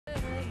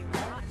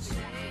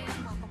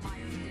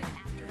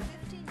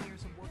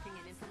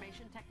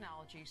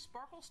University,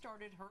 Sparkle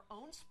started her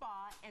own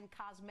spa and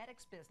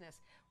cosmetics business,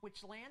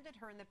 which landed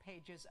her in the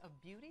pages of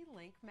Beauty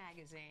Link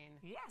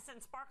magazine. Yes,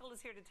 and Sparkle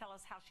is here to tell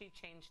us how she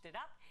changed it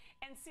up.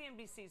 And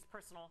CNBC's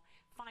personal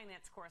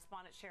finance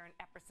correspondent, Sharon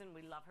Epperson,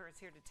 we love her, is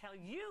here to tell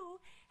you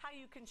how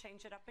you can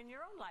change it up in your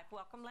own life.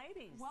 Welcome,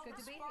 ladies. Well,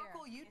 Good to be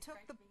Sparkle, here.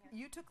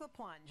 you took the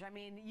plunge. I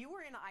mean, you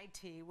were in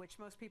IT, which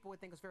most people would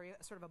think was very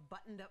sort of a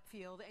buttoned-up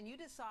field, and you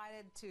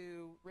decided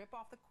to rip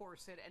off the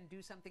corset and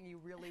do something you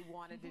really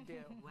wanted to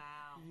do.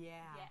 Wow.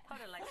 Yeah.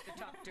 Huda likes to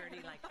talk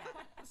dirty like that.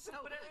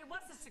 But it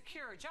was a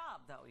secure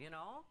job, though, you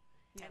know?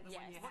 Yeah, the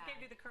one you What had.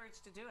 gave you the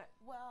courage to do it?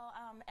 Well,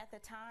 at the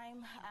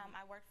time,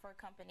 I worked for a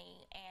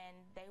company, and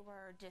they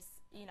were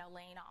just,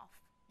 laying off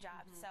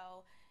jobs.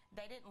 So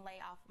they didn't lay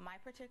off my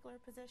particular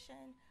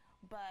position,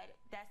 but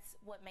that's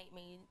what made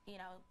me,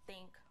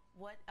 think,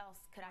 what else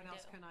could I do?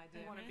 What else can I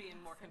do? You want to be in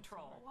more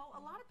control. Well,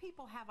 a lot of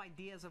people have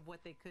ideas of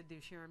what they could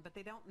do, Sharon, but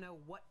they don't know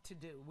what to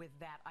do with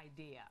that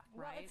idea,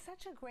 right? Well, it's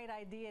such a great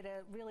idea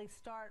to really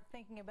start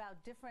thinking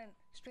about different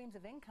streams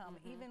of income,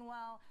 even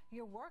while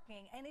you're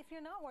working. And if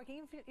you're not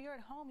working, even if you're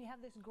at home, you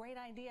have this great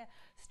idea,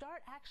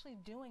 start actually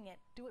doing it.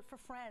 Do it for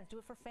friends, do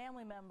it for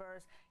family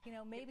members.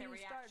 Maybe you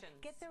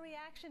get the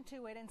reaction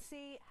to it and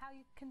see how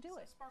you can do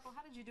it. Sparkle,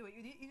 how did you do it?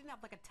 You didn't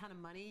have like a ton of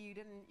money. You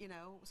didn't,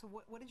 so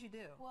what did you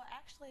do? Well,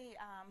 actually,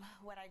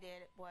 what I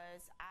did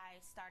was I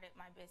started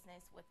my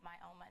business with my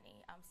own money,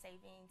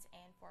 savings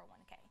and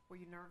 401k. Were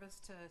you nervous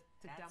to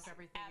dump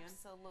everything in?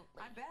 Absolutely.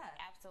 I bet.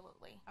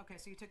 Absolutely. Okay,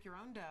 so you took your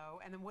own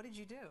dough, and then what did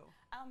you do?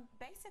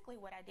 Basically,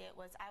 what I did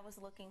was I was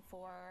looking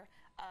for,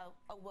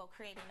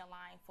 creating a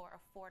line for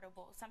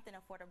something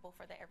affordable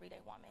for the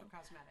everyday woman.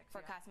 For cosmetics.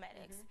 For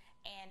cosmetics.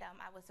 And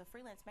I was a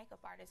freelance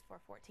makeup artist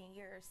for 14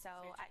 years, so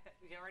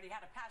you already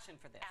had a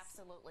passion for this.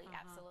 Absolutely,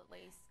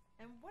 absolutely.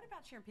 And what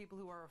about, Sharon, people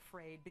who are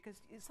afraid?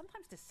 Because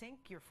sometimes to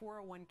sink your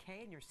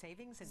 401k and your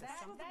savings into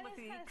something with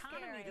the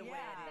economy the way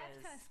it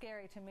is. That's kind of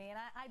scary to me. And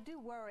I do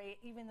worry,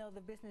 even though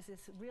the business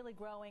is really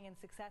growing and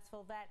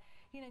successful, that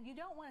you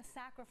don't want to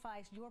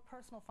sacrifice your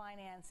personal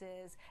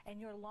finances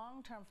and your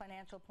long-term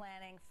financial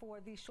planning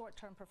for these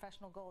short-term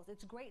professional goals.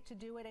 It's great to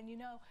do it, and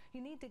you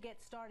need to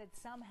get started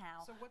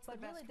somehow. So what's but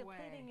the best really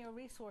depleting your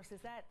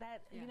resources,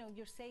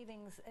 your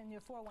savings and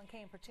your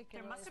 401k in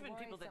particular. There must have been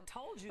people that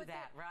told you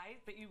that, right?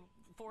 But you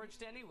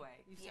forged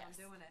anyway. You started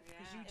doing it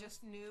because you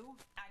just knew?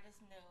 I just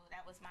knew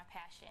that was my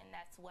passion.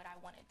 That's what I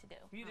wanted to do.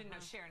 You didn't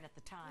know Sharon at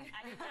the time.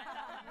 I did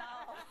not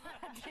know.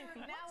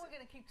 Now we're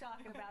going to keep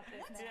talking about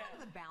this. What's kind of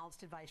the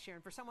balanced advice,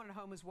 Sharon, for someone at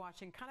home who's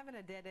watching, kind of in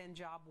a dead-end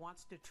job,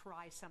 wants to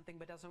try something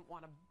but doesn't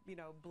want to,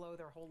 blow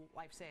their whole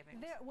life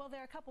savings? There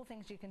are a couple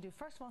things you can do.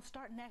 First of all,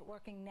 start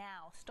networking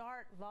now.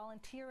 Start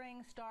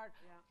volunteering. Start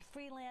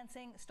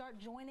freelancing. Start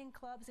joining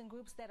clubs and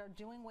groups that are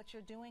doing what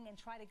you're doing, and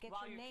try to get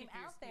your name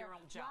out there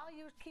while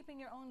you're keeping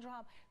your own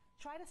job.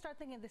 Try to start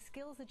thinking of the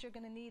skills that you're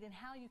going to need and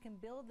how you can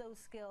build those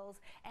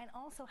skills, and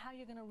also how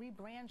you're going to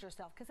rebrand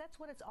yourself, because that's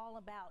what it's all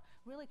about.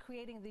 Really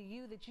creating the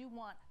you that you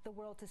want the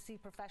world to see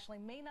professionally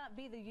may not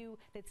be the you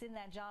that's in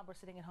that job or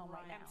sitting at home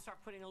right now. And start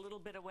putting a little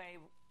bit away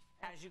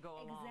as you go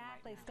along.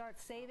 Exactly. Right, start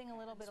saving a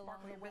little bit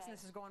along the way. Your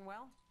business is going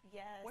well?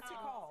 Yes. What's it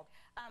called?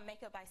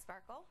 Makeup by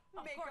Sparkle.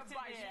 Makeup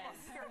by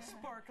Sparkle.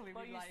 Sparkly.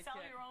 Well, you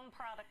sell your own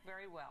product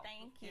very well.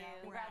 Thank you.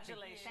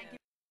 Congratulations. Thank you.